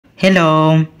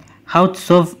Hello, how to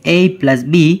solve a plus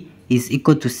b is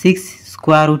equal to 6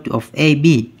 square root of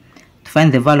ab to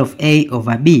find the value of a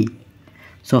over b.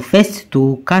 So first,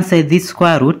 to cancel this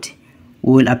square root,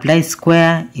 we will apply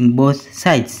square in both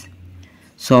sides.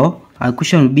 So our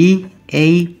equation will be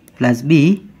a plus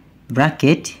b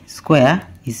bracket square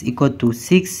is equal to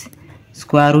 6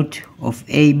 square root of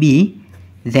ab,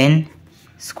 then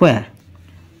square.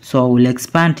 So we'll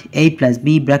expand a plus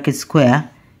b bracket square,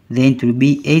 then it will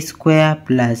be a square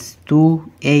plus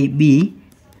 2ab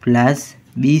plus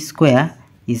b square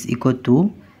is equal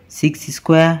to 6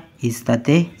 square is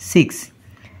 36.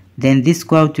 Then this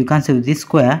square root will cancel with this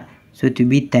square, so it will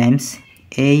be times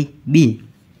ab.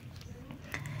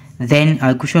 Then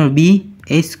our equation will be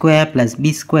a square plus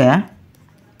b square,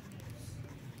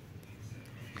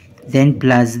 then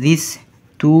plus this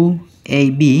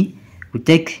 2ab. We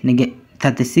take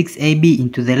 36ab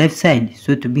into the left side,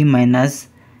 so to be minus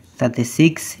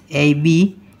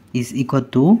 36ab is equal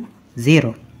to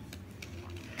 0.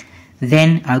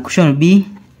 Then our equation will be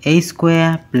a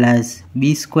square plus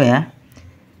b square,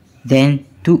 then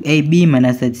 2ab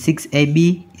minus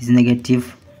 36ab is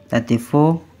negative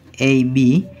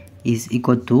 34ab is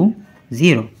equal to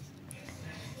 0.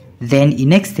 Then in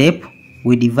next step,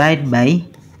 we divide by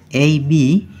ab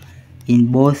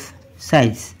in both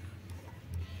sides.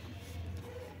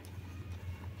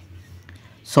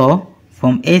 So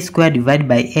from a square divided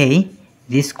by a,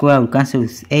 this square will cancel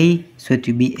with a, so it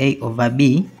will be a over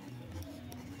b.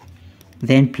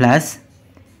 Then plus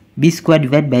b square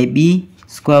divided by b,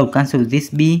 square will cancel with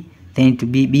this b, then it will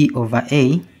be b over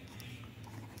a,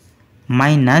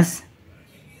 minus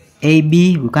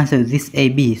ab will cancel with this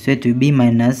ab, so it will be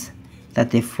minus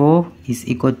 34 is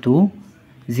equal to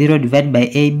 0 divided by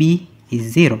ab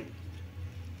is 0.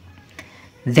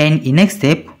 Then in next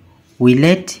step, we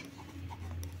let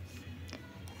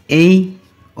a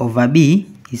over b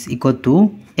is equal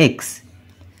to x,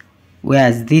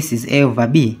 whereas this is a over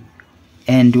b,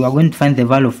 and we are going to find the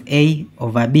value of a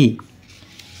over b.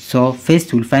 So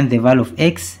first we'll find the value of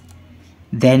x,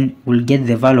 then we'll get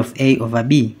the value of a over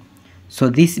b. So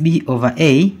this b over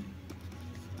a,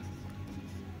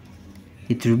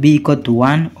 it will be equal to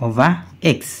 1 over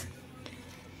x.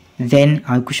 Then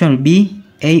our equation will be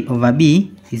a over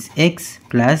b is x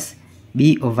plus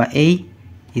b over a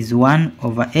is 1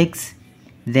 over x,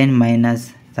 then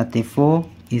minus 34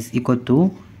 is equal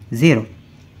to 0.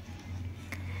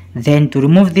 Then to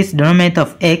remove this denominator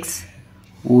of x,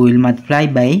 we will multiply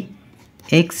by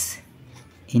x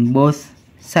in both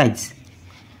sides.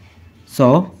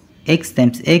 So x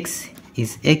times x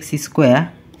is x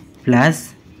square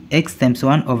plus x times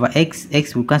 1 over x,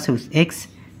 x will cancel with x,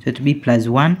 so it will be plus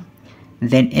 1.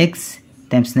 Then x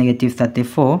times negative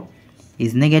 34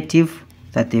 is negative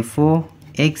 34,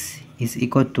 x is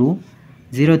equal to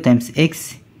 0 times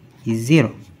x is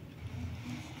 0.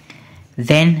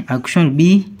 Then our equation will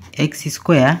be x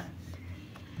square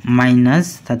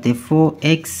minus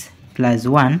 34x plus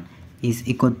 1 is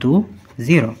equal to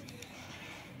 0.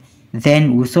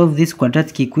 Then we solve this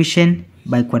quadratic equation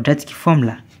by quadratic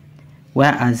formula,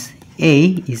 whereas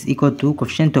a is equal to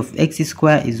coefficient of x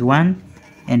square is 1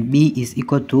 and b is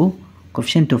equal to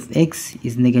coefficient of x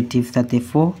is negative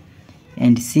 34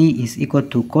 and c is equal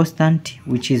to constant,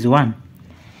 which is 1.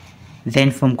 Then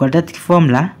from quadratic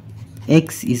formula,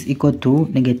 x is equal to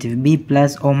negative b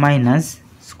plus or minus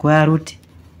square root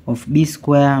of b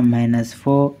square minus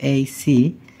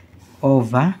 4ac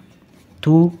over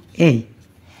 2a.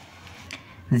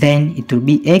 Then it will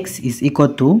be x is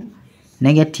equal to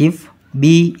negative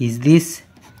b is this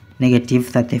negative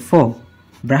 34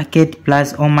 bracket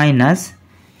plus or minus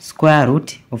square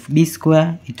root of b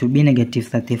square, it will be negative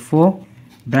 34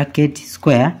 bracket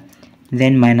square,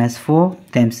 then minus 4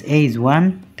 times a is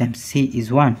 1 times c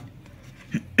is 1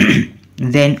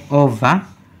 then over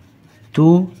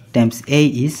 2 times a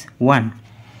is 1.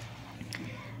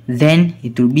 Then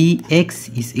it will be x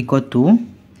is equal to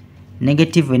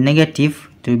negative and negative,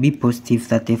 it will be positive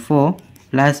 34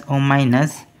 plus or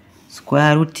minus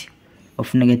square root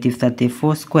of negative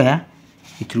 34 square,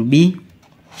 it will be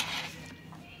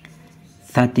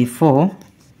 34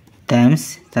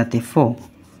 times 34,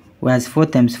 whereas 4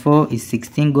 times 4 is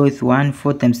 16 goes 1,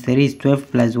 4 times 3 is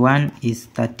 12 plus 1 is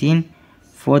 13,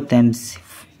 4 times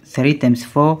 3 times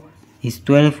 4 is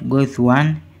 12 goes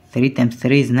 1, 3 times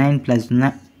 3 is 9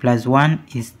 plus 1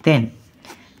 is 10,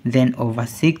 then over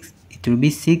 6 it will be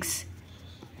 6,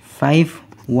 5,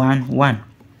 1, 1.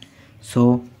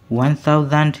 So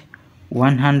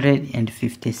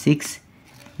 1156,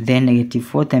 then negative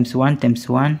 4 times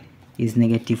 1 is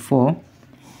negative 4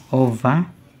 over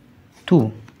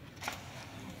 2.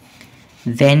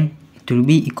 Then it will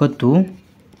be equal to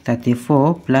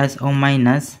 34 plus or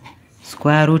minus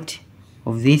square root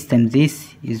of this times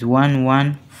this is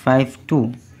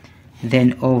 1152,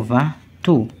 then over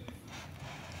 2.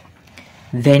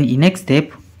 Then in next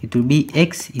step it will be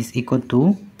x is equal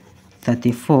to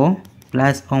 34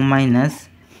 plus or minus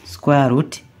square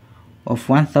root of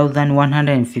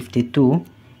 1152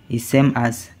 is same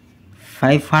as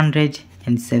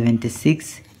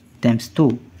 576 times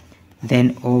 2,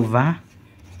 then over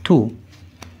 2.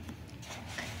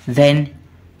 Then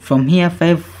from here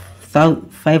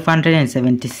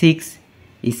 576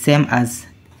 is same as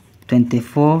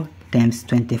 24 times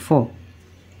 24.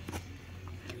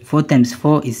 4 times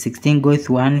 4 is 16 goes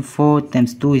 1, 4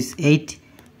 times 2 is 8,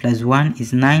 plus 1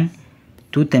 is 9,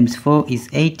 2 times 4 is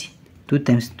 8, 2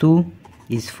 times 2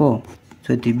 is 4,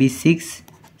 so it will be 6,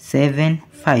 7,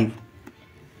 5.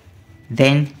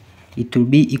 Then it will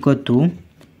be equal to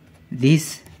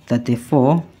this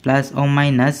 34 plus or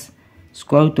minus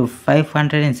square root of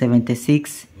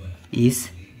 576 is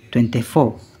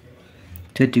 24,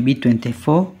 so it will be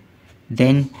 24,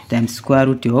 then times square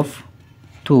root of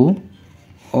 2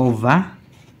 over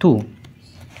 2.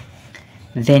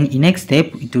 Then in next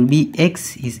step it will be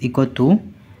x is equal to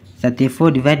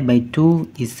 34 divided by 2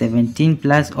 is 17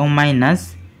 plus or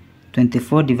minus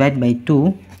 24 divided by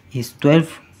 2 is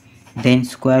 12, then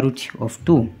square root of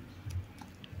 2.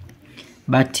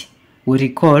 But we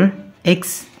recall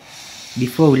x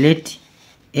before we let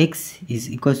x is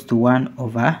equals to 1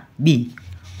 over b,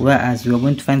 whereas we are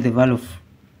going to find the value of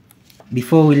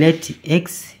before we let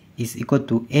x is equal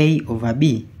to a over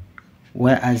b,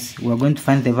 whereas we are going to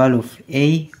find the value of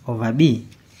a over b.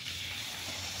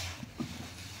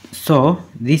 So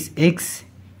this x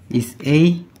is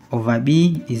a over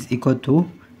b is equal to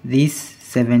this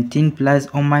 17 plus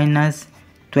or minus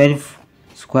 12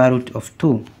 square root of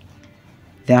 2.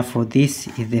 Therefore this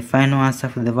is the final answer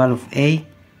for the value of a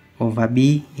over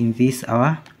b in this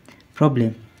our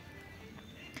problem.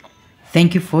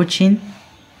 Thank you for watching.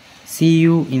 See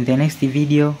you in the next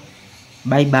video.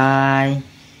 Bye bye.